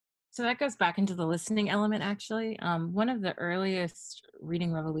So that goes back into the listening element, actually. One of the earliest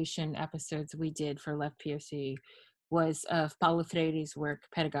Reading Revolution episodes we did for Left POC was of Paulo Freire's work,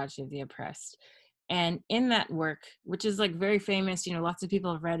 Pedagogy of the Oppressed. And in that work, which is like very famous, lots of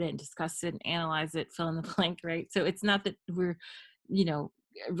people have read it and discussed it and analyzed it, fill in the blank, right? So it's not that we're, you know,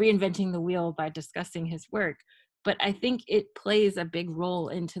 reinventing the wheel by discussing his work, but I think it plays a big role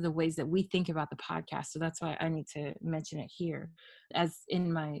into the ways that we think about the podcast. So that's why I need to mention it here as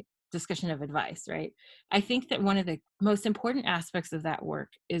in my discussion of advice, right? I think that one of the most important aspects of that work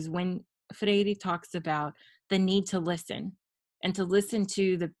is when Freire talks about the need to listen and to listen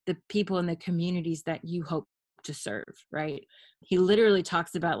to the people in the communities that you hope to serve, right? He literally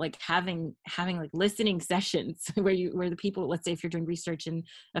talks about like having like listening sessions where the people, let's say if you're doing research in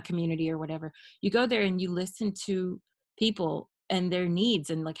a community or whatever, you go there and you listen to people and their needs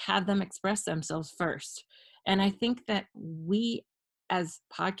and like have them express themselves first. And I think that we as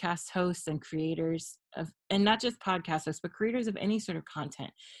podcast hosts and creators of, and not just podcast hosts, but creators of any sort of content,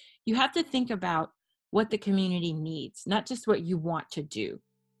 you have to think about what the community needs, not just what you want to do.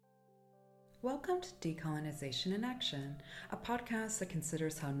 Welcome to Decolonization in Action, a podcast that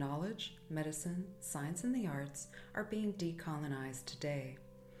considers how knowledge, medicine, science, and the arts are being decolonized today.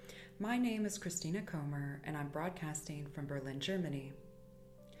 My name is Christina Comer, and I'm broadcasting from Berlin, Germany.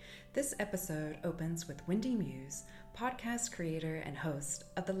 This episode opens with Wendy Muse, podcast creator and host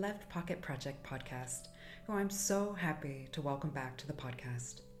of the Left Pocket Project podcast, who I'm so happy to welcome back to the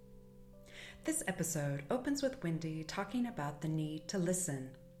podcast. This episode opens with Wendy talking about the need to listen.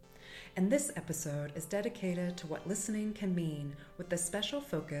 And this episode is dedicated to what listening can mean with a special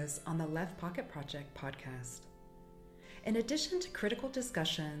focus on the Left Pocket Project podcast. In addition to critical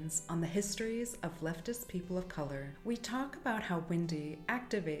discussions on the histories of leftist people of color, we talk about how Wendy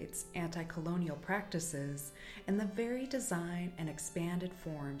activates anti-colonial practices in the very design and expanded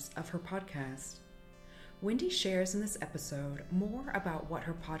forms of her podcast. Wendy shares in this episode more about what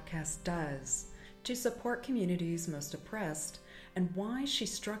her podcast does to support communities most oppressed and why she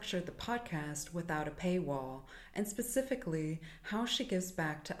structured the podcast without a paywall, and specifically how she gives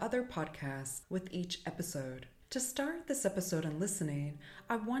back to other podcasts with each episode. To start this episode on listening,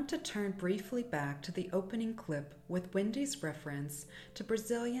 I want to turn briefly back to the opening clip with Wendy's reference to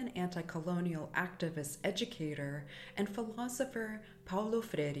Brazilian anti-colonial activist, educator, and philosopher Paulo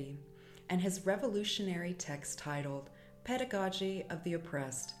Freire and his revolutionary text titled Pedagogy of the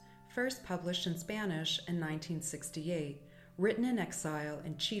Oppressed, first published in Spanish in 1968, written in exile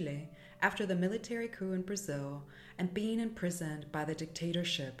in Chile after the military coup in Brazil and being imprisoned by the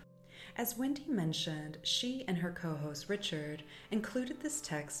dictatorship. As Wendy mentioned, she and her co-host Richard included this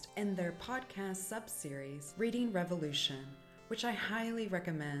text in their podcast sub-series, Reading Revolution, which I highly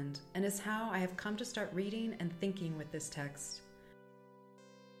recommend and is how I have come to start reading and thinking with this text.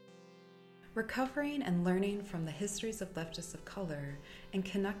 Recovering and learning from the histories of leftists of color and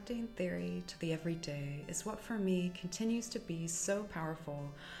connecting theory to the everyday is what for me continues to be so powerful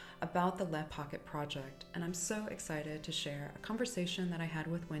about the Left Pocket Project, and I'm so excited to share a conversation that I had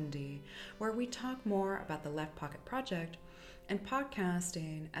with Wendy where we talk more about the Left Pocket Project and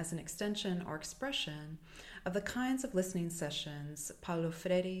podcasting as an extension or expression of the kinds of listening sessions Paulo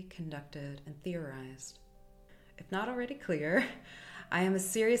Freire conducted and theorized. If not already clear, I am a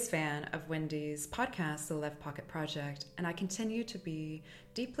serious fan of Wendy's podcast, The Left Pocket Project, and I continue to be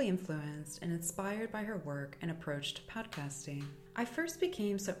deeply influenced and inspired by her work and approach to podcasting. I first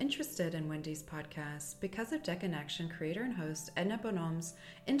became so interested in Wendy's podcast because of Deck in Action creator and host Edna Bonhomm's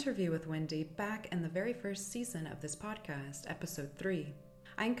interview with Wendy back in the very first season of this podcast, episode 3.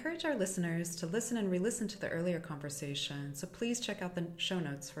 I encourage our listeners to listen and re-listen to the earlier conversation, so please check out the show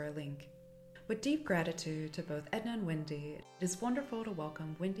notes for a link. With deep gratitude to both Edna and Wendy, it is wonderful to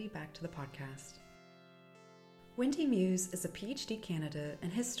welcome Wendy back to the podcast. Wendy Muse is a PhD candidate in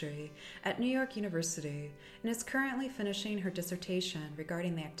history at New York University and is currently finishing her dissertation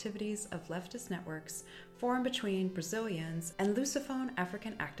regarding the activities of leftist networks formed between Brazilians and Lusophone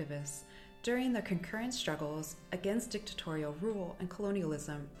African activists during their concurrent struggles against dictatorial rule and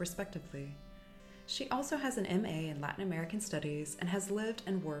colonialism, respectively. She also has an MA in Latin American Studies and has lived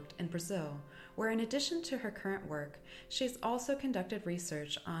and worked in Brazil, where in addition to her current work, she has also conducted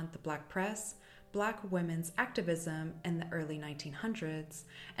research on the Black press, Black women's activism in the early 1900s,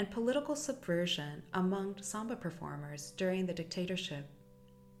 and political subversion among samba performers during the dictatorship.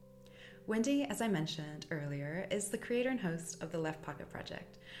 Wendy, as I mentioned earlier, is the creator and host of the Left Pocket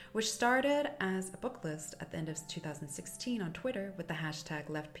Project, which started as a book list at the end of 2016 on Twitter with the hashtag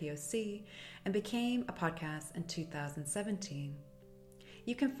LeftPOC and became a podcast in 2017.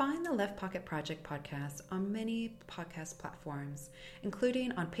 You can find the Left Pocket Project podcast on many podcast platforms,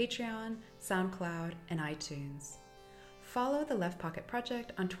 including on Patreon, SoundCloud, and iTunes. Follow the Left Pocket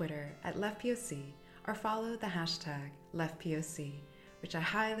Project on Twitter at LeftPOC or follow the hashtag LeftPOC, which I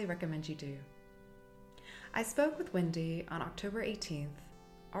highly recommend you do. I spoke with Wendy on October 18th,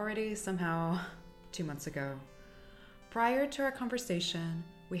 already somehow 2 months ago. Prior to our conversation,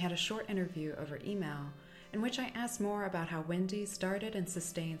 we had a short interview over email in which I asked more about how Wendy started and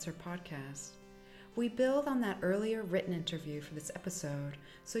sustains her podcast. We build on that earlier written interview for this episode,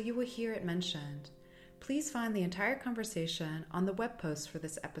 so you will hear it mentioned. Please find the entire conversation on the web post for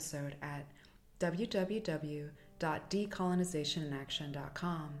this episode at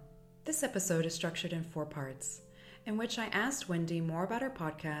www.decolonizationinaction.com. This episode is structured in 4 parts, in which I asked Wendy more about her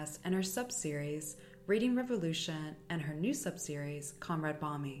podcast and her sub-series, Reading Revolution, and her new sub-series, Comrade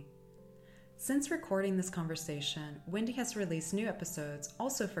Mami. Since recording this conversation, Wendy has released new episodes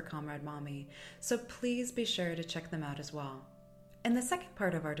also for Comrade Mami, so please be sure to check them out as well. In the second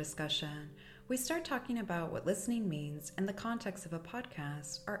part of our discussion, we start talking about what listening means in the context of a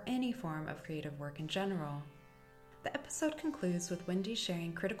podcast or any form of creative work in general. The episode concludes with Wendy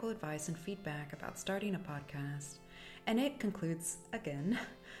sharing critical advice and feedback about starting a podcast, and it concludes again,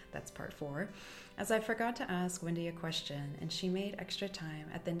 that's part 4, as I forgot to ask Wendy a question and she made extra time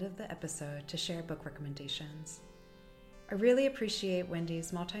at the end of the episode to share book recommendations. I really appreciate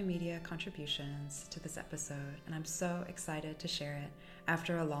Wendy's multimedia contributions to this episode, and I'm so excited to share it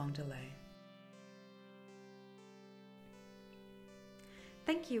after a long delay.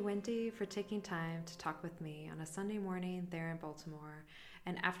 Thank you, Wendy, for taking time to talk with me on a Sunday morning there in Baltimore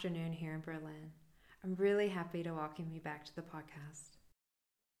and afternoon here in Berlin. I'm really happy to welcome you back to the podcast.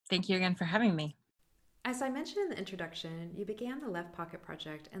 Thank you again for having me. As I mentioned in the introduction, you began the Left Pocket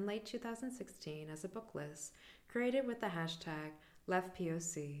Project in late 2016 as a book list created with the hashtag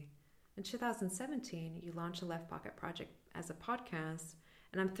LeftPOC. In 2017, you launched the Left Pocket Project as a podcast,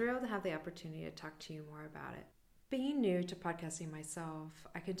 and I'm thrilled to have the opportunity to talk to you more about it. Being new to podcasting myself,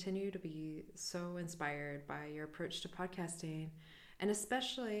 I continue to be so inspired by your approach to podcasting, and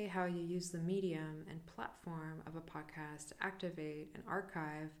especially how you use the medium and platform of a podcast to activate and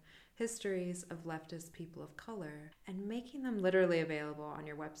archive histories of leftist people of color and making them literally available on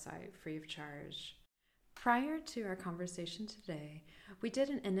your website free of charge. Prior to our conversation today, we did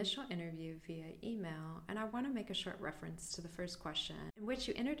an initial interview via email, and I want to make a short reference to the first question, in which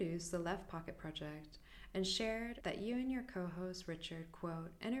you introduced the Left Pocket Project and shared that you and your co-host Richard,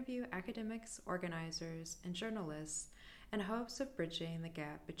 quote, interview academics, organizers, and journalists in hopes of bridging the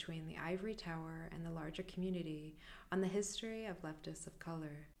gap between the ivory tower and the larger community on the history of leftists of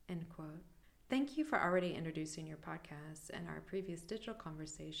color, end quote. Thank you for already introducing your podcast and our previous digital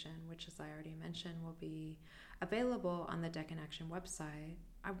conversation, which, as I already mentioned, will be available on the Deck in Action website.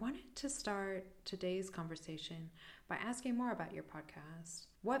 I wanted to start today's conversation by asking more about your podcast.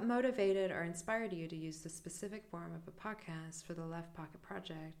 What motivated or inspired you to use the specific form of a podcast for the Left Pocket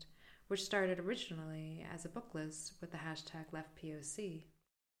Project, which started originally as a book list with the hashtag LeftPOC?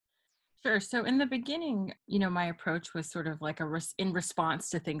 Sure. So in the beginning, my approach was sort of like in response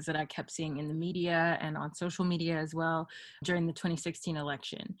to things that I kept seeing in the media and on social media as well during the 2016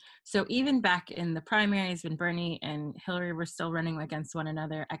 election. So even back in the primaries when Bernie and Hillary were still running against one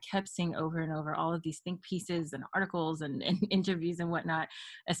another, I kept seeing over and over all of these think pieces and articles and interviews and whatnot,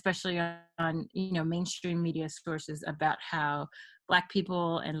 especially on mainstream media sources about how Black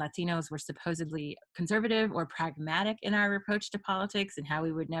people and Latinos were supposedly conservative or pragmatic in our approach to politics, and how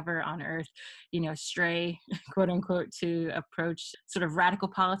we would never on earth, stray, quote unquote, to approach sort of radical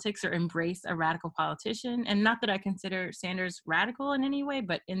politics or embrace a radical politician. And not that I consider Sanders radical in any way,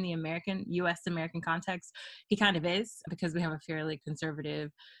 but in the U.S. American context, he kind of is, because we have a fairly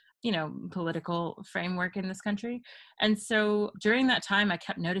conservative political framework in this country. And so during that time, I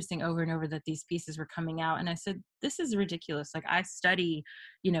kept noticing over and over that these pieces were coming out. And I said, this is ridiculous. Like, I study,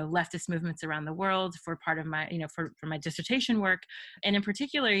 leftist movements around the world for part of my, for my dissertation work. And in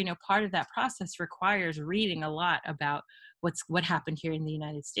particular, part of that process requires reading a lot about what happened here in the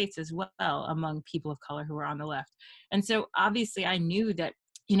United States as well among people of color who were on the left. And so obviously I knew that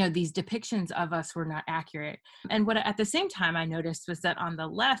these depictions of us were not accurate. And what at the same time I noticed was that on the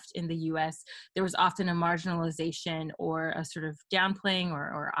left in the US, there was often a marginalization or a sort of downplaying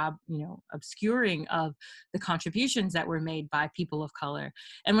or obscuring of the contributions that were made by people of color.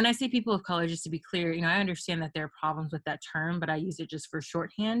 And when I say people of color, just to be clear, I understand that there are problems with that term, but I use it just for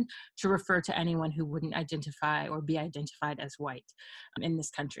shorthand to refer to anyone who wouldn't identify or be identified as white in this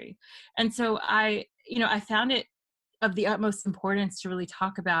country. And so I found it of the utmost importance to really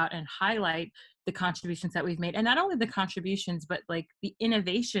talk about and highlight, the contributions that we've made, and not only the contributions, but like the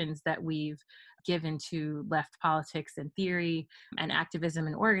innovations that we've given to left politics and theory and activism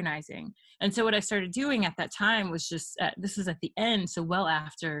and organizing. And so what I started doing at that time was just, this is at the end, so well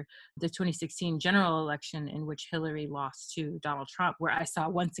after the 2016 general election in which Hillary lost to Donald Trump, where I saw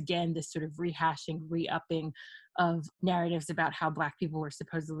once again this sort of rehashing, re-upping of narratives about how Black people were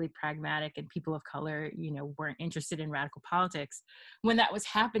supposedly pragmatic and people of color, weren't interested in radical politics. When that was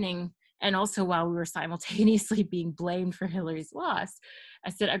happening, and also while we were simultaneously being blamed for Hillary's loss, I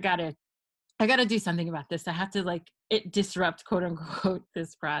said, I gotta do something about this. I have to disrupt, quote unquote,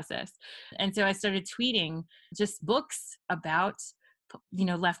 this process. And so I started tweeting just books about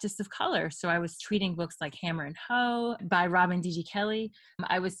leftists of color. So I was tweeting books like Hammer and Hoe by Robin D.G. Kelley.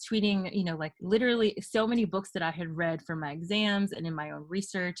 I was tweeting, literally so many books that I had read for my exams and in my own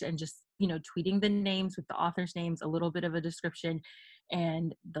research, and just, tweeting the names with the authors' names, a little bit of a description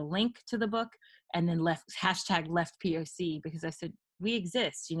and the link to the book, and then hashtag left POC, because I said, we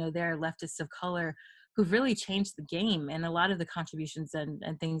exist, there are leftists of color who've really changed the game. And a lot of the contributions and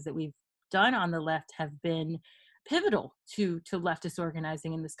things that we've done on the left have been pivotal to leftist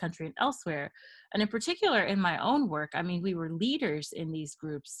organizing in this country and elsewhere. And in particular, in my own work, I mean, we were leaders in these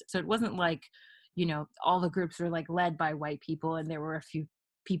groups. So it wasn't like, all the groups were like led by white people and there were a few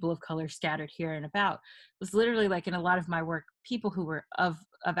people of color scattered here and about. It was literally, like, in a lot of my work, people who were of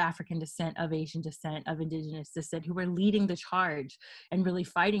African descent, of Asian descent, of indigenous descent, who were leading the charge and really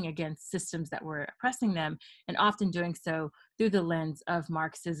fighting against systems that were oppressing them, and often doing so through the lens of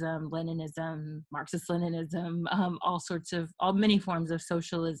Marxism, Leninism, Marxist-Leninism, many forms of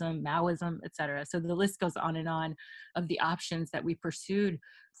socialism, Maoism, etc. So the list goes on and on of the options that we pursued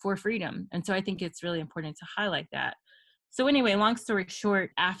for freedom. And so I think it's really important to highlight that. So anyway, long story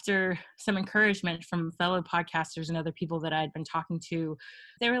short, after some encouragement from fellow podcasters and other people that I'd been talking to,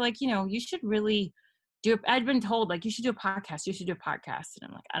 they were like, you should really I'd been told, like, you should do a podcast. And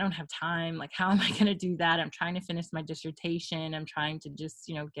I'm like, I don't have time. Like, how am I going to do that? I'm trying to finish my dissertation. I'm trying to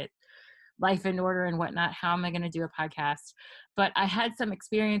just, get life in order and whatnot. How am I going to do a podcast? But I had some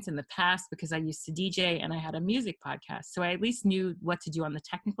experience in the past because I used to DJ and I had a music podcast. So I at least knew what to do on the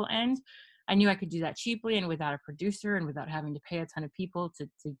technical end. I knew I could do that cheaply and without a producer and without having to pay a ton of people to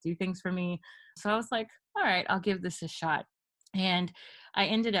do things for me. So I was like, all right, I'll give this a shot. And I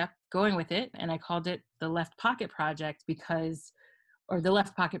ended up going with it, and I called it the Left Pocket Project or the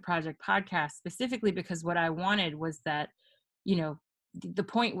Left Pocket Project podcast, specifically because what I wanted was that, the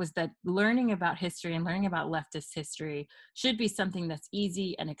point was that learning about history and learning about leftist history should be something that's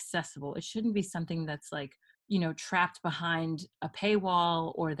easy and accessible. It shouldn't be something that's like, trapped behind a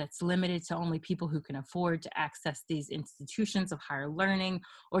paywall, or that's limited to only people who can afford to access these institutions of higher learning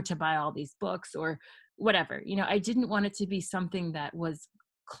or to buy all these books or whatever. I didn't want it to be something that was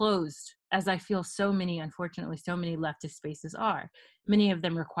closed, as I feel unfortunately, so many leftist spaces are. Many of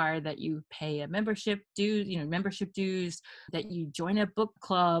them require that you pay a membership dues, that you join a book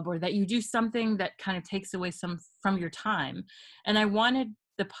club, or that you do something that kind of takes away some from your time. And I wanted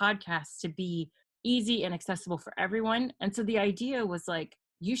the podcast to be easy and accessible for everyone. And so the idea was like,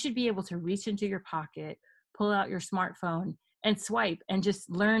 you should be able to reach into your pocket, pull out your smartphone, and swipe and just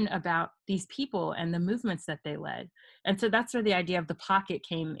learn about these people and the movements that they led. And so that's where the idea of the pocket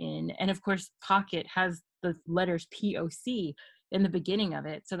came in. And of course, pocket has the letters POC in the beginning of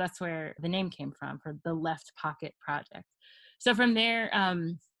it. So that's where the name came from, for the Left Pocket Project. So from there,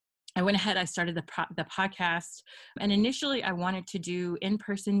 I went ahead, I started the podcast, and initially I wanted to do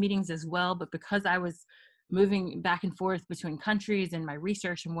in-person meetings as well, but because I was moving back and forth between countries and my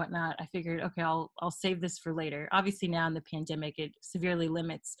research and whatnot, I figured, okay, I'll save this for later. Obviously now in the pandemic, it severely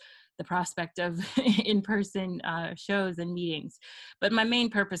limits the prospect of in-person shows and meetings. But my main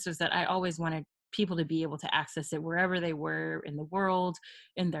purpose was that I always wanted people to be able to access it wherever they were in the world,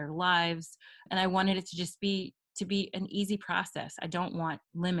 in their lives. And I wanted it to just be an easy process. I don't want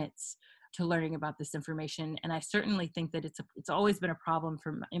limits to learning about this information. And I certainly think that it's always been a problem,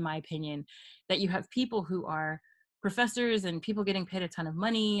 in my opinion, that you have people who are professors and people getting paid a ton of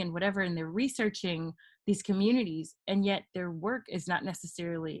money and whatever, and they're researching these communities, and yet their work is not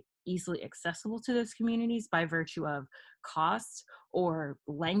necessarily easily accessible to those communities by virtue of cost or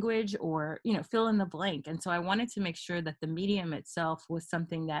language or, fill in the blank. And so I wanted to make sure that the medium itself was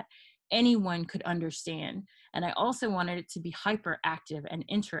something that anyone could understand. And I also wanted it to be hyperactive and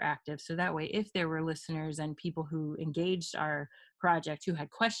interactive. So that way, if there were listeners and people who engaged our project who had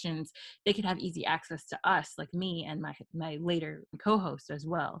questions, they could have easy access to us, like me and my later co-host as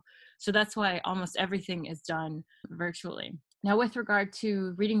well. So that's why almost everything is done virtually. Now, with regard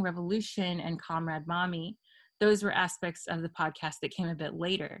to Reading Revolution and Comrade Mommy, those were aspects of the podcast that came a bit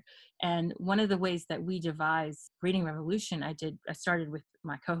later. And one of the ways that we devised Reading Revolution, I started with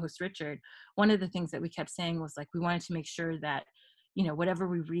my co-host Richard. One of the things that we kept saying was like, we wanted to make sure that, you know, whatever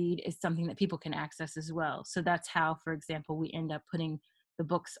we read is something that people can access as well. So that's how, for example, we end up putting the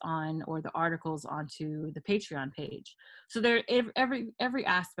books on, or the articles onto the Patreon page. So there, every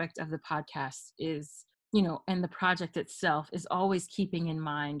aspect of the podcast is, you know, and the project itself is always keeping in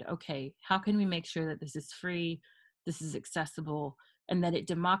mind, okay, how can we make sure that this is free, this is accessible, and that it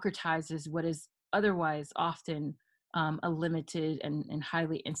democratizes what is otherwise often a limited and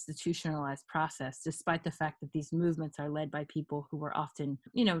highly institutionalized process, despite the fact that these movements are led by people who were often,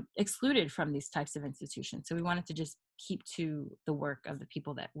 you know, excluded from these types of institutions. So we wanted to just keep to the work of the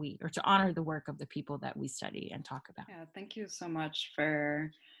people that or to honor the work of the people that we study and talk about. Yeah, thank you so much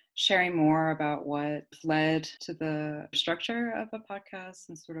for sharing more about what led to the structure of a podcast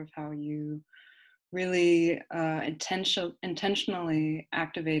and sort of how you really intentionally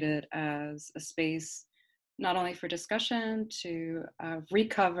activated as a space not only for discussion, to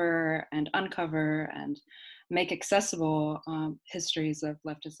recover and uncover and make accessible histories of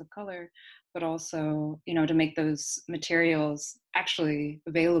leftists of color, but also, you know, to make those materials actually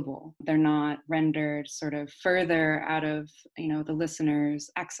available. They're not rendered sort of further out of, you know, the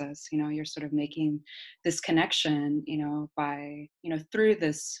listener's access. You know, you're sort of making this connection, you know, by, you know, through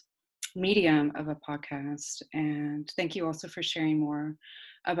this medium of a podcast. And thank you also for sharing more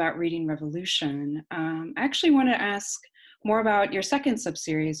about Reading Revolution. I actually want to ask more about your second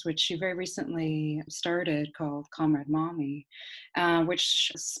subseries, which you very recently started, called Comrade Mommy,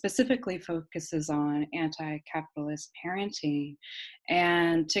 which specifically focuses on anti-capitalist parenting.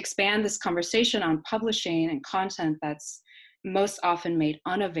 And to expand this conversation on publishing and content that's most often made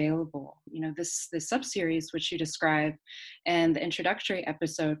unavailable. You know, this subseries, which you describe in the introductory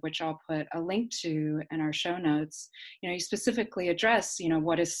episode, which I'll put a link to in our show notes, you know, you specifically address, you know,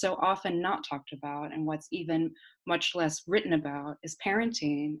 what is so often not talked about and what's even much less written about is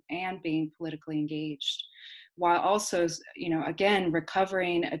parenting and being politically engaged, while also, you know, again,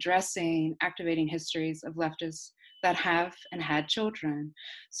 recovering, addressing, activating histories of leftists that have and had children.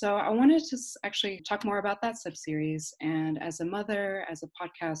 So I wanted to actually talk more about that subseries. And as a mother, as a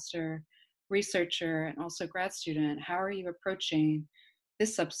podcaster, researcher, and also grad student, how are you approaching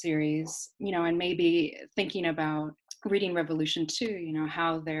this subseries, you know, and maybe thinking about Reading Revolution too, you know,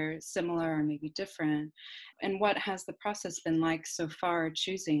 how they're similar or maybe different, and what has the process been like so far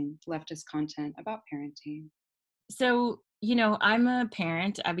choosing leftist content about parenting? So, you know, I'm a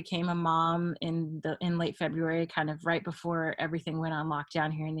parent. I became a mom in late February, kind of right before everything went on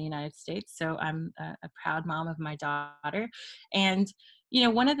lockdown here in the United States. So I'm a proud mom of my daughter. And, you know,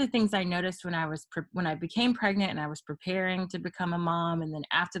 one of the things I noticed when I became pregnant and I was preparing to become a mom, and then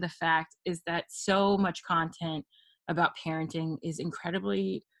after the fact, is that so much content about parenting is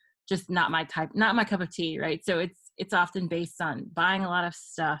incredibly just not my type, not my cup of tea, right? So it's often based on buying a lot of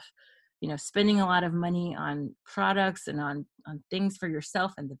stuff, you know, spending a lot of money on products and on things for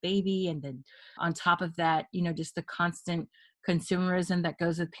yourself and the baby. And then on top of that, you know, just the constant consumerism that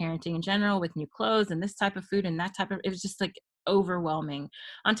goes with parenting in general, with new clothes and this type of food and that type of, it was just like overwhelming.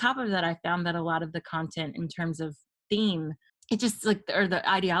 On top of that, I found that a lot of the content in terms of theme, it just like, or the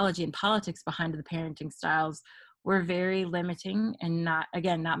ideology and politics behind the parenting styles were very limiting and not,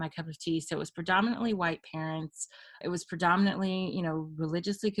 again, not my cup of tea. So it was predominantly white parents. It was predominantly, you know,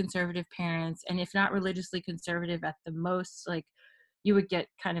 religiously conservative parents. And if not religiously conservative, at the most, like, you would get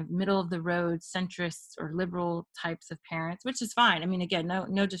kind of middle of the road centrist or liberal types of parents, which is fine. I mean, again,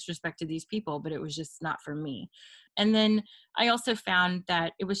 no disrespect to these people, but it was just not for me. And then I also found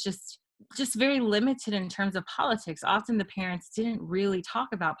that it was just very limited in terms of politics. Often the parents didn't really talk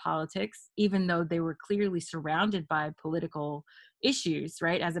about politics, even though they were clearly surrounded by political issues,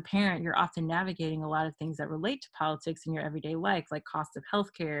 right? As a parent, you're often navigating a lot of things that relate to politics in your everyday life, like cost of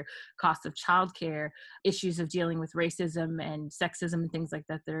healthcare, cost of childcare, issues of dealing with racism and sexism and things like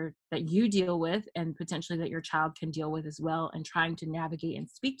that that you deal with, and potentially that your child can deal with as well, and trying to navigate and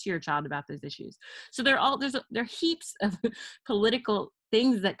speak to your child about those issues. So there are heaps of political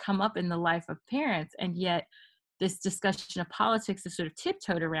things that come up in the life of parents, and yet this discussion of politics is sort of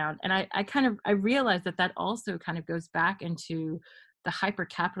tiptoed around. And I realized that also kind of goes back into the hyper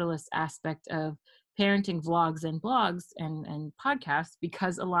capitalist aspect of parenting vlogs and blogs and podcasts,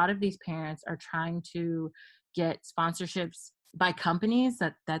 because a lot of these parents are trying to get sponsorships by companies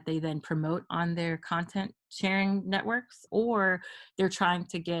that they then promote on their content sharing networks, or they're trying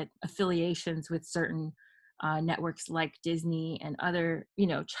to get affiliations with certain networks like Disney and other,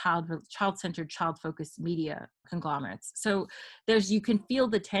 child-centered, child-focused media conglomerates. So you can feel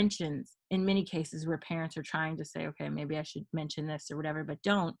the tensions in many cases where parents are trying to say, okay, maybe I should mention this or whatever, but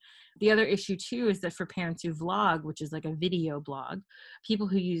don't. The other issue too is that for parents who vlog, which is like a video blog, people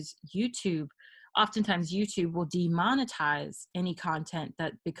who use YouTube, oftentimes YouTube will demonetize any content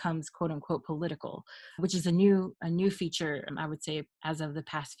that becomes quote unquote political, which is a new feature, I would say, as of the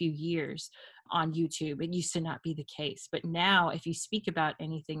past few years on YouTube. It used to not be the case, but now if you speak about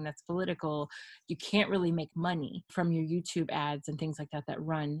anything that's political, you can't really make money from your YouTube ads and things like that that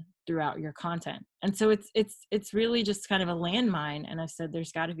run throughout your content. And so it's really just kind of a landmine. And I said,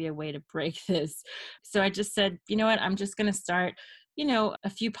 there's got to be a way to break this. So I just said, you know what, I'm just going to start a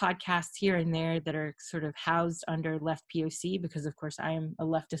few podcasts here and there that are sort of housed under Left POC, because of course I am a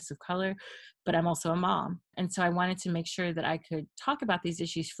leftist of color, but I'm also a mom. And so I wanted to make sure that I could talk about these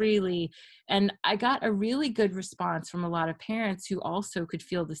issues freely. And I got a really good response from a lot of parents who also could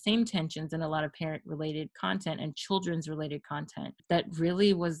feel the same tensions in a lot of parent related content and children's related content that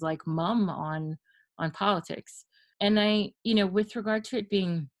really was like mum on politics. And with regard to it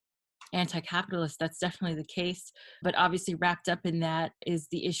being anti-capitalist, that's definitely the case, but obviously wrapped up in that is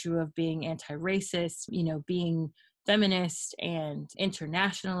the issue of being anti-racist, being feminist and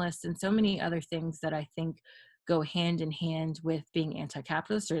internationalist, and so many other things that I think go hand in hand with being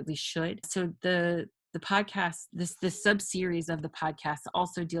anti-capitalist, or at least should. So the podcast, this sub-series of the podcast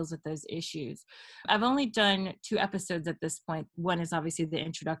also deals with those issues. I've only done 2 episodes at this point. One is obviously the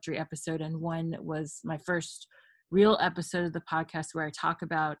introductory episode, and one was my first real episode of the podcast where I talk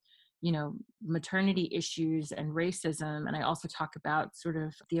about maternity issues and racism. And I also talk about sort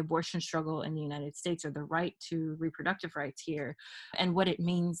of the abortion struggle in the United States, or the right to reproductive rights here, and what it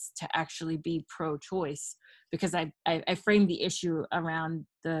means to actually be pro-choice. Because I frame the issue around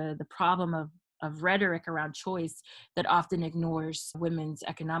the problem of rhetoric around choice that often ignores women's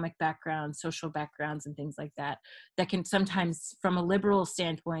economic backgrounds, social backgrounds, and things like that, that can sometimes, from a liberal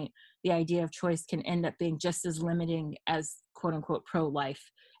standpoint, the idea of choice can end up being just as limiting as quote unquote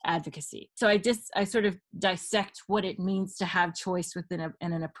pro-life advocacy. So I sort of dissect what it means to have choice within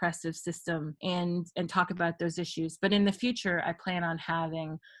an oppressive system, and talk about those issues. But in the future, I plan on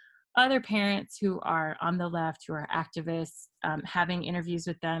having other parents who are on the left, who are activists, having interviews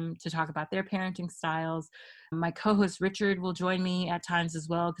with them to talk about their parenting styles. My co-host Richard will join me at times as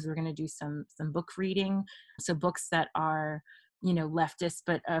well, because we're going to do some book reading. So books that are, leftist,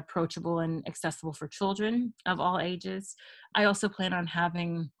 but approachable and accessible for children of all ages. I also plan on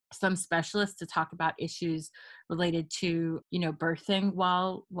having some specialists to talk about issues related to, birthing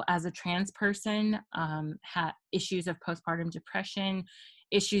while as a trans person, issues of postpartum depression,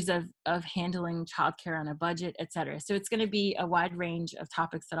 issues of handling childcare on a budget, et cetera. So it's going to be a wide range of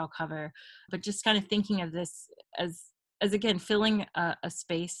topics that I'll cover, but just kind of thinking of this as again, filling a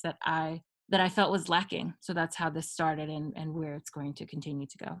space that I felt was lacking. So that's how this started, and where it's going to continue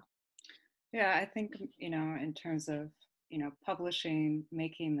to go. Yeah, I think, in terms of, publishing,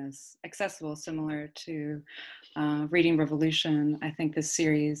 making this accessible, similar to Reading Revolution, I think this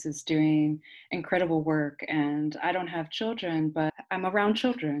series is doing incredible work. And I don't have children, but I'm around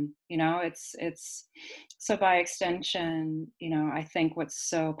children. It's so by extension, I think what's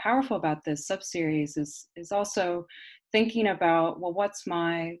so powerful about this subseries is also thinking about, well, what's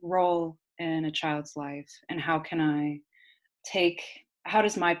my role in a child's life, and how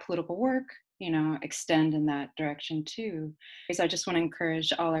does my political work extend in that direction too. So I just want to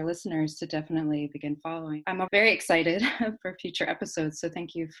encourage all our listeners to definitely begin following. I'm very excited for future episodes, so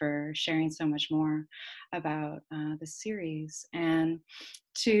thank you for sharing so much more about the series. And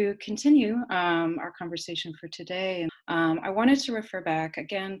to continue our conversation for today, I wanted to refer back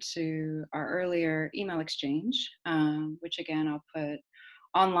again to our earlier email exchange, which again I'll put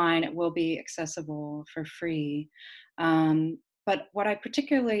online. It will be accessible for free. But what I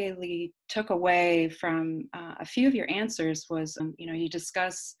particularly took away from a few of your answers was, you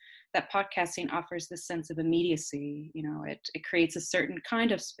discuss that podcasting offers this sense of immediacy. It creates a certain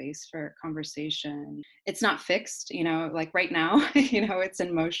kind of space for conversation. It's not fixed, like right now, it's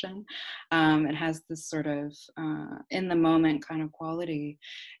in motion. It has this sort of in the moment kind of quality.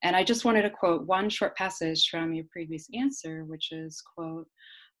 And I just wanted to quote one short passage from your previous answer, which is, quote,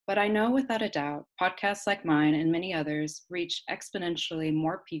 "But I know without a doubt, podcasts like mine and many others reach exponentially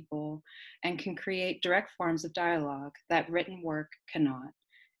more people and can create direct forms of dialogue that written work cannot,"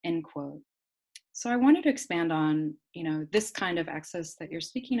 end quote. So I wanted to expand on, this kind of access that you're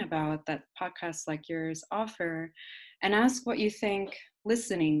speaking about, that podcasts like yours offer, and ask what you think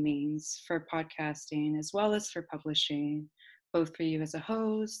listening means for podcasting as well as for publishing, both for you as a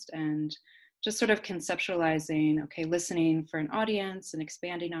host and just sort of conceptualizing, okay, listening for an audience, an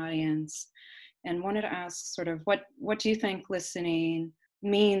expanding audience, and wanted to ask sort of what do you think listening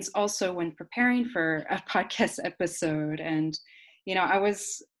means also when preparing for a podcast episode? And I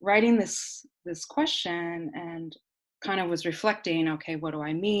was writing this question and kind of was reflecting, okay, what do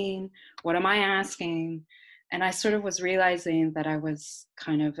I mean? What am I asking? And I sort of was realizing that I was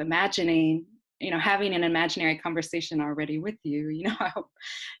kind of imagining, having an imaginary conversation already with you. I hope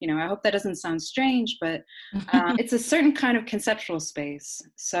that doesn't sound strange, but it's a certain kind of conceptual space.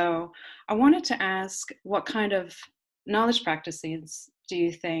 So I wanted to ask, what kind of knowledge practices do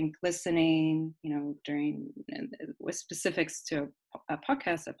you think listening, during, with specifics to a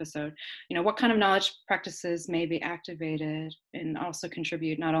podcast episode, what kind of knowledge practices may be activated and also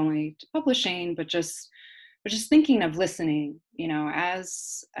contribute not only to publishing, but just thinking of listening,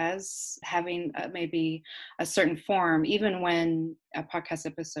 as having maybe a certain form, even when a podcast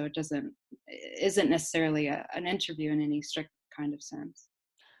episode isn't necessarily an interview in any strict kind of sense.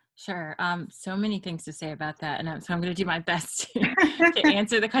 Sure. So many things to say about that. And so I'm going to do my best to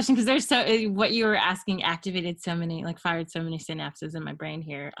answer the question, because what you were asking activated fired so many synapses in my brain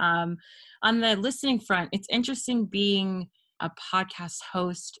here. On the listening front, it's interesting being a podcast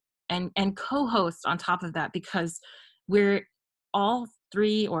host and co-host on top of that, because we're all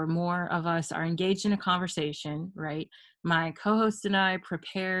three or more of us are engaged in a conversation, right? My co-host and I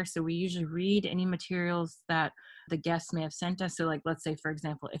prepare. So we usually read any materials that the guests may have sent us. So let's say, for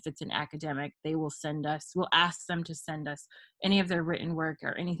example, if it's an academic, we'll ask them to send us any of their written work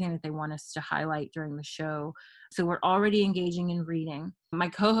or anything that they want us to highlight during the show. So we're already engaging in reading. My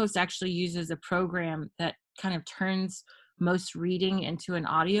co-host actually uses a program that kind of turns most reading into an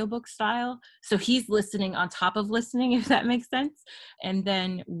audiobook style. So he's listening on top of listening, if that makes sense. And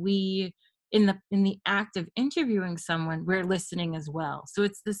then in the act of interviewing someone, we're listening as well. So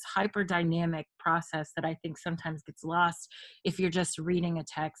it's this hyper dynamic process that I think sometimes gets lost if you're just reading a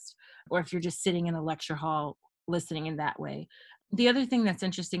text or if you're just sitting in a lecture hall listening in that way. The other thing that's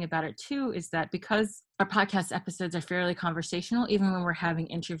interesting about it too is that because our podcast episodes are fairly conversational, even when we're having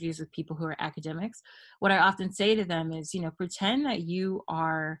interviews with people who are academics, what I often say to them is, pretend that you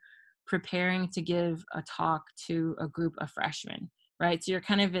are preparing to give a talk to a group of freshmen, right? So you're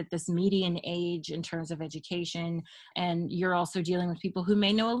kind of at this median age in terms of education, and you're also dealing with people who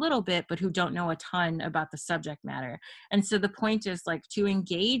may know a little bit, but who don't know a ton about the subject matter. And so the point is to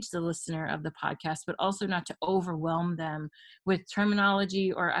engage the listener of the podcast, but also not to overwhelm them with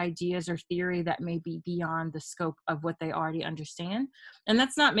terminology or ideas or theory that may be beyond the scope of what they already understand. And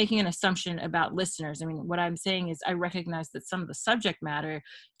that's not making an assumption about listeners. I mean, what I'm saying is I recognize that some of the subject matter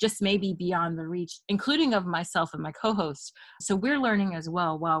just may be beyond the reach, including of myself and my co-host. So we're learning as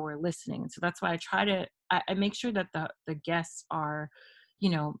well while we're listening. And so that's why I make sure that the guests are,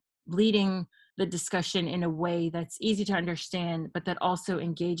 leading the discussion in a way that's easy to understand, but that also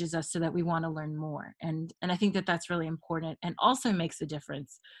engages us so that we want to learn more. And I think that that's really important, and also makes a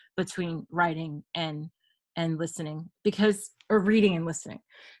difference between writing and listening, or reading and listening.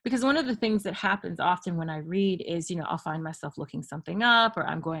 Because one of the things that happens often when I read is, I'll find myself looking something up, or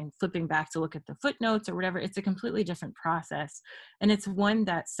I'm flipping back to look at the footnotes or whatever. It's a completely different process. And it's one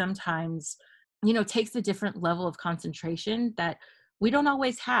that sometimes, takes a different level of concentration that we don't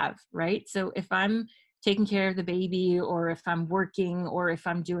always have, right? So if I'm taking care of the baby, or if I'm working, or if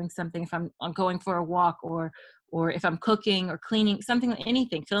I'm doing something, if I'm going for a walk, or if I'm cooking or cleaning, something,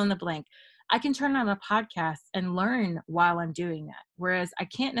 anything, fill in the blank, I can turn on a podcast and learn while I'm doing that. Whereas I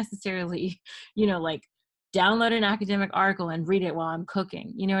can't necessarily, download an academic article and read it while I'm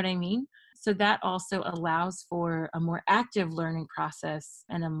cooking. You know what I mean? So that also allows for a more active learning process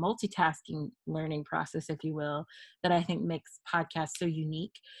and a multitasking learning process, if you will, that I think makes podcasts so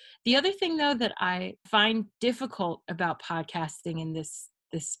unique. The other thing, though, that I find difficult about podcasting in this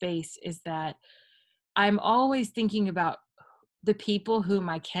space is that I'm always thinking about the people whom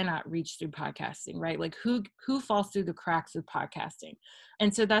I cannot reach through podcasting, right? Like who falls through the cracks with podcasting.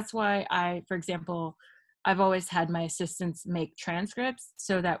 And so that's why for example, I've always had my assistants make transcripts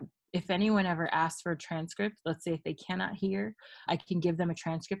so that if anyone ever asks for a transcript, let's say if they cannot hear, I can give them a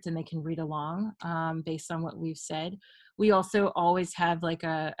transcript and they can read along based on what we've said. We also always have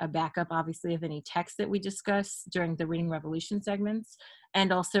a backup, obviously, of any text that we discuss during the Reading Revolution segments,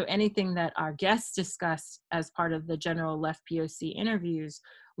 and also anything that our guests discuss as part of the general Left POC interviews.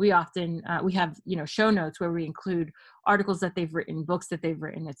 We often, we have, show notes where we include articles that they've written, books that they've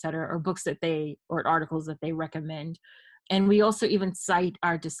written, et cetera, or articles that they recommend. And we also even cite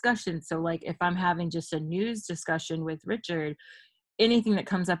our discussion. So if I'm having just a news discussion with Richard, anything that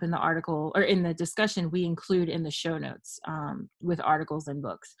comes up in the article or in the discussion, we include in the show notes with articles and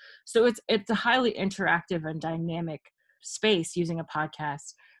books. So it's a highly interactive and dynamic space using a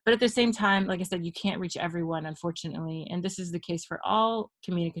podcast. But at the same time, like I said, you can't reach everyone, unfortunately. And this is the case for all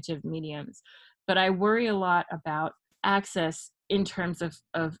communicative mediums. But I worry a lot about access in terms of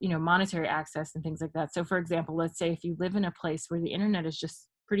monetary access and things like that. So for example, let's say if you live in a place where the internet is just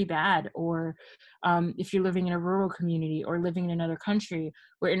pretty bad, or if you're living in a rural community or living in another country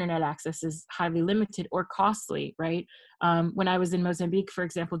where internet access is highly limited or costly, right? When I was in Mozambique, for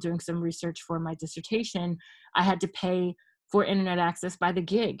example, doing some research for my dissertation, I had to pay for internet access by the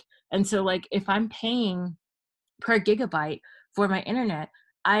gig. And so like if I'm paying per gigabyte for my internet,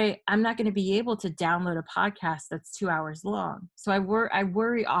 I'm not going to be able to download a podcast that's 2 hours long. So I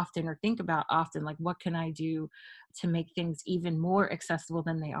worry often, or think about often, like what can I do to make things even more accessible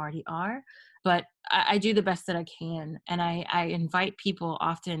than they already are. But I do the best that I can, and I invite people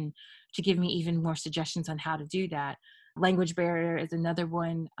often to give me even more suggestions on how to do that. Language barrier is another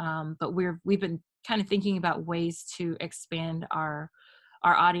one, but we've been kind of thinking about ways to expand our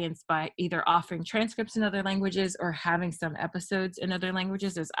audience by either offering transcripts in other languages or having some episodes in other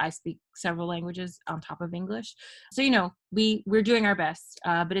languages, as I speak several languages on top of English. So, we're doing our best,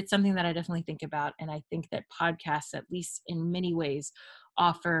 but it's something that I definitely think about. And I think that podcasts, at least in many ways,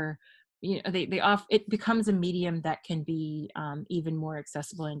 offer, it becomes a medium that can be even more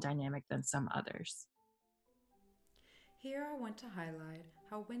accessible and dynamic than some others. Here I want to highlight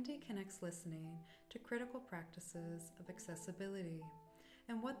how Wendy connects listening to critical practices of accessibility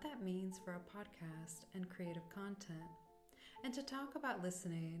and what that means for a podcast and creative content, and to talk about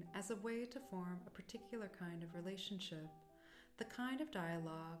listening as a way to form a particular kind of relationship, the kind of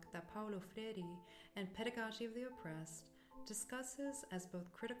dialogue that Paulo Freire and Pedagogy of the Oppressed discusses as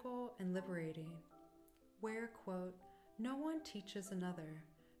both critical and liberating, where, quote, "No one teaches another,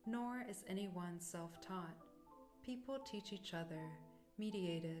 nor is anyone self-taught. People teach each other,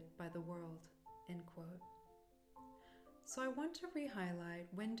 mediated by the world," end quote. So I want to re-highlight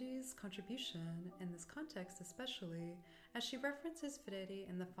Wendy's contribution in this context, especially as she references Freire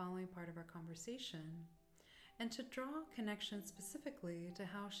in the following part of our conversation, and to draw connections specifically to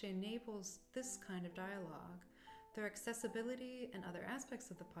how she enables this kind of dialogue through accessibility and other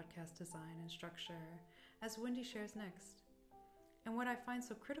aspects of the podcast design and structure, as Wendy shares next. And what I find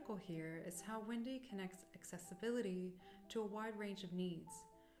so critical here is how Wendy connects accessibility to a wide range of needs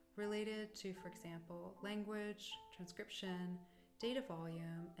related to, for example, language, transcription, data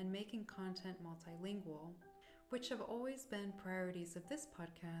volume, and making content multilingual, which have always been priorities of this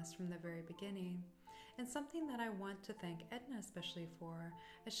podcast from the very beginning, and something that I want to thank Edna especially for,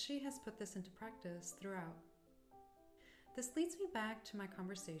 as she has put this into practice throughout. This leads me back to my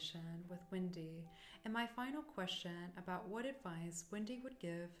conversation with Wendy and my final question about what advice Wendy would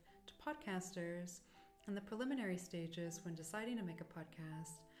give to podcasters in the preliminary stages when deciding to make a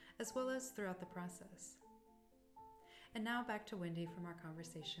podcast, as well as throughout the process. And now back to Wendy from our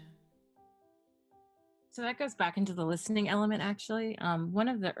conversation. So that goes back into the listening element, actually. One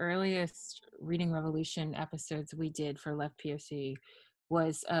of the earliest Reading Revolution episodes we did for Left POC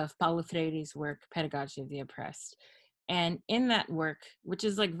was of Paulo Freire's work, Pedagogy of the Oppressed. And in that work, which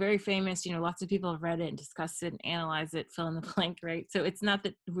is like very famous, lots of people have read it and discussed it and analyzed it, fill in the blank, right? So it's not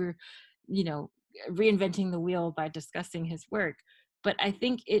that we're, reinventing the wheel by discussing his work, but I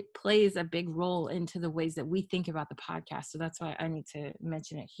think it plays a big role into the ways that we think about the podcast. So that's why I need to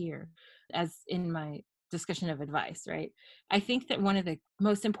mention it here as in my discussion of advice, right? I think that one of the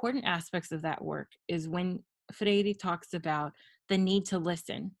most important aspects of that work is when Freire talks about the need to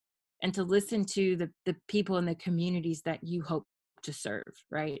listen and to listen to the people in the communities that you hope to serve,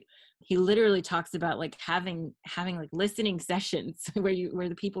 right? He literally talks about like having like listening sessions where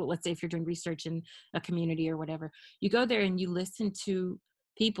the people, let's say if you're doing research in a community or whatever, you go there and you listen to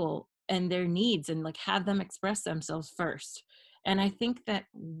people and their needs and like have them express themselves first. And I think that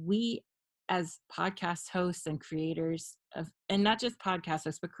we as podcast hosts and creators of, and not just podcast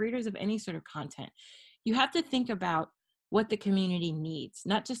hosts, but creators of any sort of content, you have to think about what the community needs,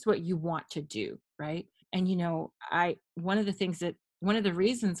 not just what you want to do, right? And one of the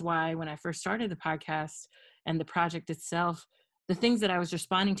reasons why when I first started the podcast and the project itself, the things that I was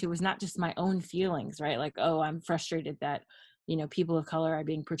responding to was not just my own feelings, right? Like, oh, I'm frustrated that, people of color are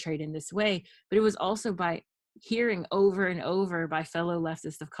being portrayed in this way, but it was also by hearing over and over by fellow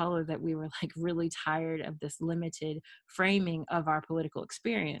leftists of color that we were like really tired of this limited framing of our political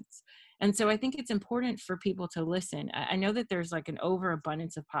experience. And so I think it's important for people to listen. I know that there's like an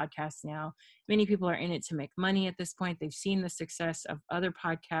overabundance of podcasts now. Many people are in it to make money at this point. They've seen the success of other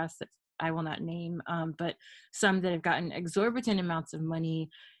podcasts that I will not name, but some that have gotten exorbitant amounts of money.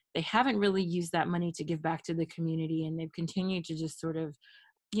 They haven't really used that money to give back to the community, and they've continued to just sort of,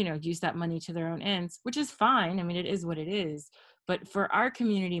 use that money to their own ends, which is fine. I mean, it is what it is. But for our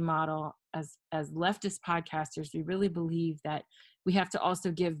community model as leftist podcasters, we really believe that we have to also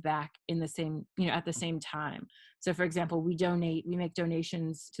give back in the same, at the same time. So for example, we make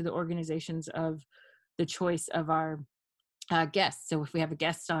donations to the organizations of the choice of our guests. So if we have a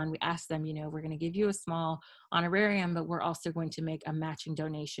guest on, we ask them, we're going to give you a small honorarium, but we're also going to make a matching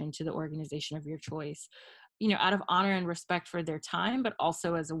donation to the organization of your choice, out of honor and respect for their time, but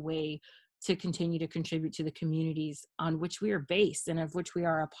also as a way to continue to contribute to the communities on which we are based and of which we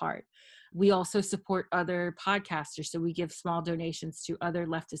are a part. We also support other podcasters. So we give small donations to other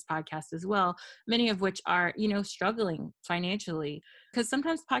leftist podcasts as well, many of which are, struggling financially, because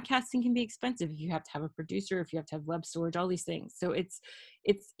sometimes podcasting can be expensive if you have to have a producer, if you have to have web storage, all these things. So it's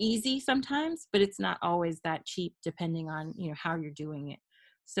easy sometimes, but it's not always that cheap depending on, how you're doing it.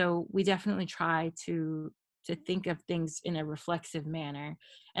 So we definitely try to think of things in a reflexive manner.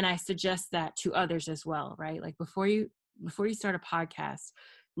 And I suggest that to others as well, right? Like before you start a podcast,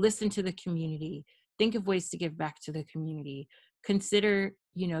 listen to the community, think of ways to give back to the community, consider,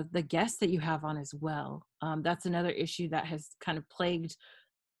 the guests that you have on as well. That's another issue that has kind of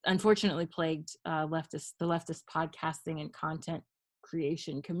unfortunately plagued the leftist podcasting and content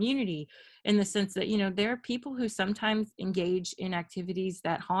creation community, in the sense that, there are people who sometimes engage in activities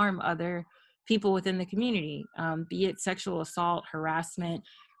that harm other people within the community, be it sexual assault, harassment,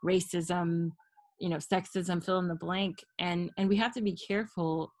 racism, sexism, fill in the blank. And we have to be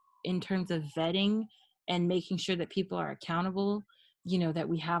careful in terms of vetting and making sure that people are accountable, that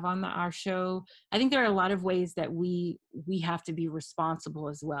we have on our show. I think there are a lot of ways that we have to be responsible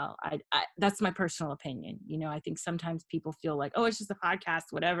as well. That's my personal opinion. I think sometimes people feel like, oh, it's just a podcast,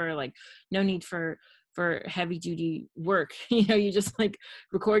 whatever, like no need for heavy duty work. You just like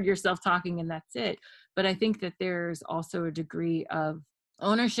record yourself talking and that's it. But I think that there's also a degree of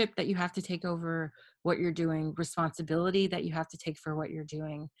ownership that you have to take over what you're doing, responsibility that you have to take for what you're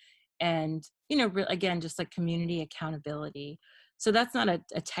doing. And, again, just like community accountability. So that's not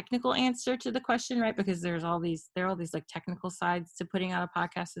a technical answer to the question, right? Because there are all these like technical sides to putting out a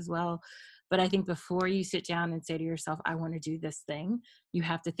podcast as well. But I think before you sit down and say to yourself, I want to do this thing, you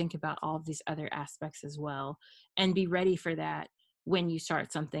have to think about all of these other aspects as well and be ready for that when you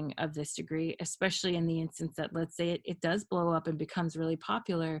start something of this degree, especially in the instance that, let's say it does blow up and becomes really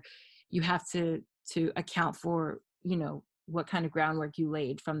popular. You have to account for, what kind of groundwork you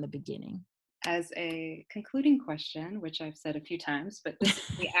laid from the beginning. As a concluding question, which I've said a few times, but this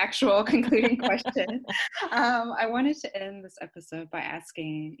is the actual concluding question, I wanted to end this episode by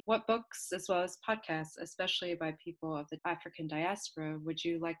asking what books, as well as podcasts, especially by people of the African diaspora, would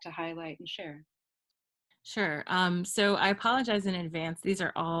you like to highlight and share? Sure. So I apologize in advance. These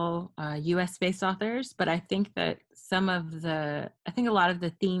are all US-based authors, but I think that I think a lot of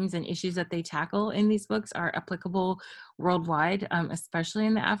the themes and issues that they tackle in these books are applicable worldwide, especially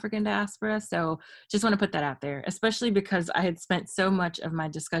in the African diaspora. So just want to put that out there, especially because I had spent so much of my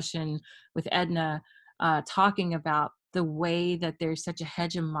discussion with Edna talking about the way that there's such a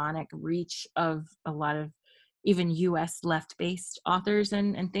hegemonic reach of a lot of even US left-based authors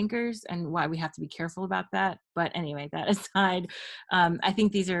and thinkers, and why we have to be careful about that. But anyway, that aside, I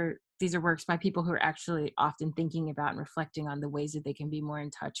think these are works by people who are actually often thinking about and reflecting on the ways that they can be more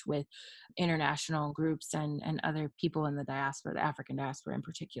in touch with international groups and other people in the diaspora, the African diaspora in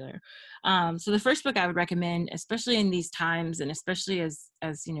particular. So the first book I would recommend, especially in these times, and especially as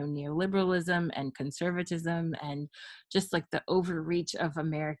neoliberalism and conservatism and just like the overreach of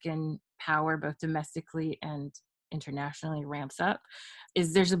American power, both domestically and internationally, ramps up,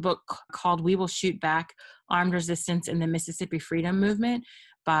 there's a book called We Will Shoot Back: Armed Resistance in the Mississippi Freedom Movement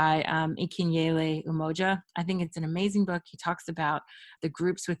by Ikinyele Umoja. I think it's an amazing book. He talks about the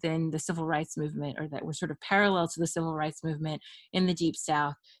groups within the civil rights movement, or that were sort of parallel to the civil rights movement in the Deep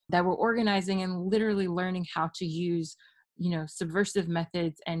South, that were organizing and literally learning how to use subversive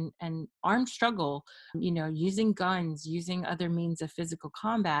methods and armed struggle, using guns, using other means of physical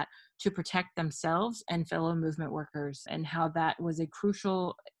combat to protect themselves and fellow movement workers, and how that was a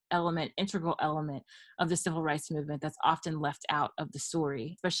crucial integral element of the civil rights movement that's often left out of the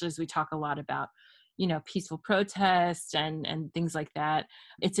story, especially as we talk a lot about peaceful protests and things like that.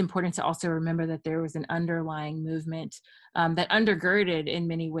 It's important to also remember that there was an underlying movement that undergirded in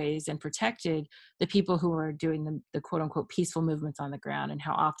many ways and protected the people who were doing the quote unquote peaceful movements on the ground, and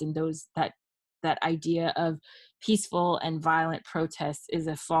how often that idea of peaceful and violent protests is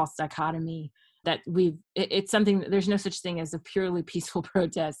a false dichotomy that it's something that there's no such thing as a purely peaceful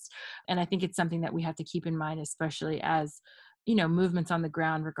protest. And I think it's something that we have to keep in mind, especially as, movements on the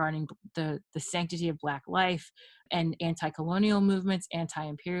ground regarding the sanctity of Black life, and anti-colonial movements,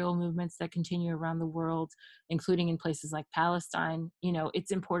 anti-imperial movements that continue around the world, including in places like Palestine.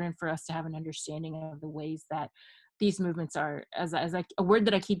 It's important for us to have an understanding of the ways that these movements are, as a word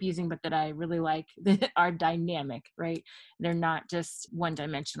that I keep using, but that I really like, that are dynamic, right? They're not just one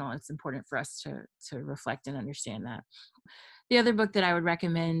dimensional. It's important for us to reflect and understand that. The other book that I would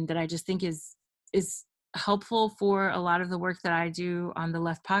recommend that I just think is helpful for a lot of the work that I do on the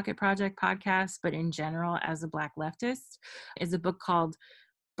Left Pocket Project podcast, but in general as a Black leftist, is a book called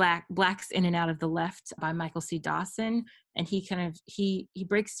Blacks in and Out of the Left by Michael C. Dawson. And he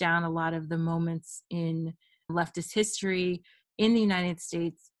breaks down a lot of the moments in leftist history in the United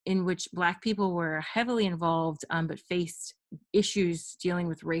States in which Black people were heavily involved, but faced issues dealing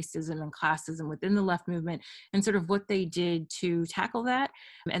with racism and classism within the left movement, and sort of what they did to tackle that,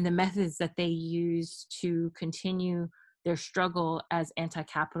 and the methods that they used to continue their struggle as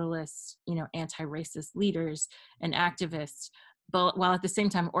anti-capitalist, anti-racist leaders and activists, but while at the same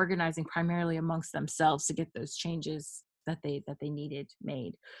time organizing primarily amongst themselves to get those changes that they needed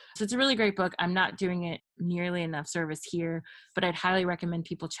made. So it's a really great book. I'm not doing it nearly enough service here, but I'd highly recommend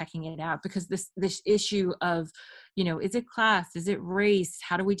people checking it out, because this issue of, is it class, is it race,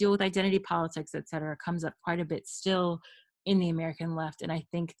 how do we deal with identity politics, et cetera, comes up quite a bit still in the American left. And I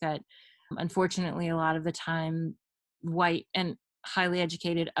think that unfortunately a lot of the time white and highly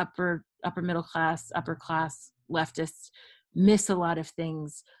educated upper middle class, upper class leftists miss a lot of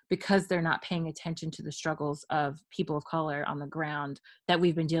things because they're not paying attention to the struggles of people of color on the ground that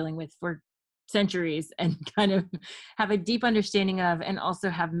we've been dealing with for centuries, and kind of have a deep understanding of, and also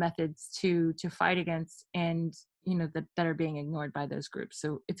have methods to fight against, and that are being ignored by those groups.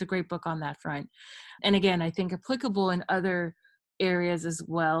 So it's a great book on that front. And again, I think applicable in other areas as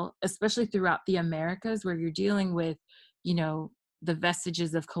well, especially throughout the Americas, where you're dealing with, the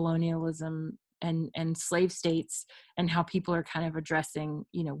vestiges of colonialism and slave states, and how people are kind of addressing,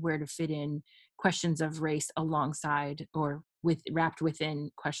 where to fit in questions of race alongside or wrapped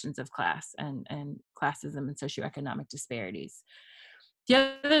within questions of class and classism and socioeconomic disparities.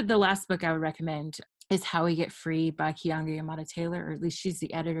 The last book I would recommend is How We Get Free by Keeanga-Yamahtta Taylor, or at least she's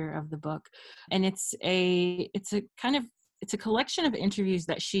the editor of the book. And it's a collection of interviews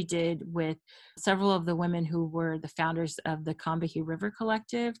that she did with several of the women who were the founders of the Combahee River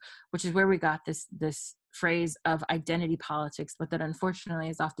Collective, which is where we got this phrase of identity politics, but that unfortunately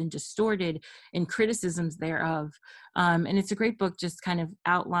is often distorted in criticisms thereof. And it's a great book, just kind of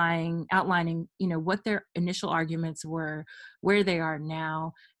outlining, what their initial arguments were, where they are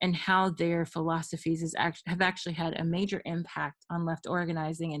now, and how their philosophies have actually had a major impact on left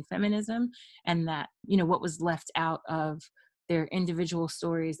organizing and feminism, and that, what was left out of their individual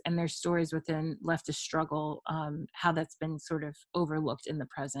stories and their stories within leftist struggle, how that's been sort of overlooked in the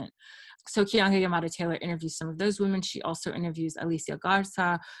present. So Keeanga-Yamahtta Taylor interviews some of those women. She also interviews Alicia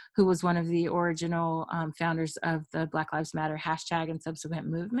Garza, who was one of the original founders of the Black Lives Matter hashtag and subsequent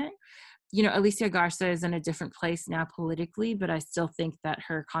movement. Alicia Garza is in a different place now politically, but I still think that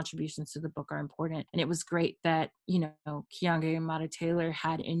her contributions to the book are important. And it was great that, Keeanga-Yamahtta Taylor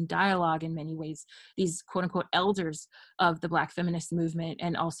had in dialogue in many ways these quote unquote elders of the Black feminist movement,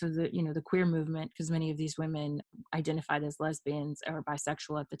 and also the queer movement, because many of these women identified as lesbians or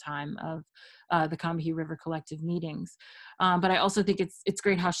bisexual at the time of the Combahee River Collective meetings. But I also think it's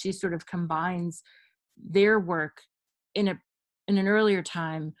great how she sort of combines their work in an earlier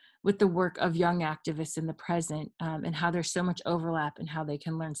time with the work of young activists in the present, and how there's so much overlap and how they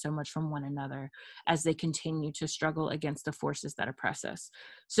can learn so much from one another as they continue to struggle against the forces that oppress us.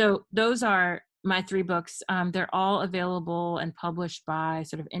 So those are my 3 books. They're all available and published by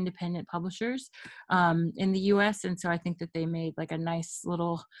sort of independent publishers in the US. And so I think that they made like a nice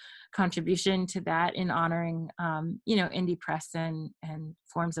little contribution to that in honoring, indie press and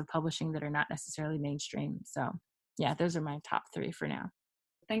forms of publishing that are not necessarily mainstream. So yeah, those are my top 3 for now.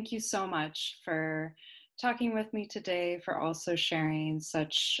 Thank you so much for talking with me today, for also sharing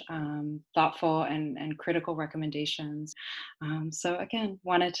such thoughtful and critical recommendations. So again,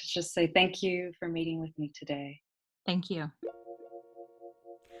 wanted to just say thank you for meeting with me today. Thank you.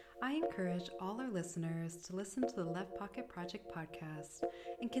 I encourage all our listeners to listen to the Left Pocket Project podcast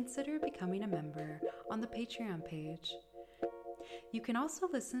and consider becoming a member on the Patreon page. You can also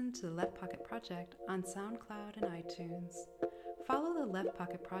listen to the Left Pocket Project on SoundCloud and iTunes. Follow the Left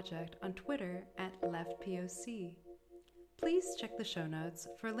Pocket Project on Twitter at LeftPOC. Please check the show notes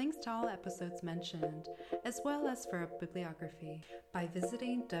for links to all episodes mentioned, as well as for a bibliography by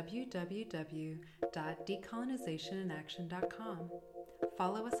visiting www.decolonizationinaction.com.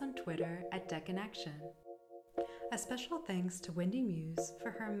 Follow us on Twitter at DecInAction. A special thanks to Wendy Muse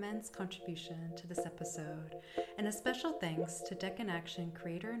for her immense contribution to this episode, and a special thanks to DecInAction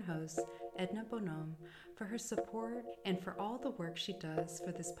creator and host Edna Bonhomme for her support and for all the work she does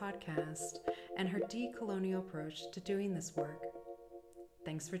for this podcast and her decolonial approach to doing this work.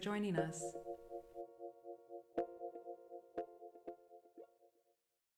 Thanks for joining us.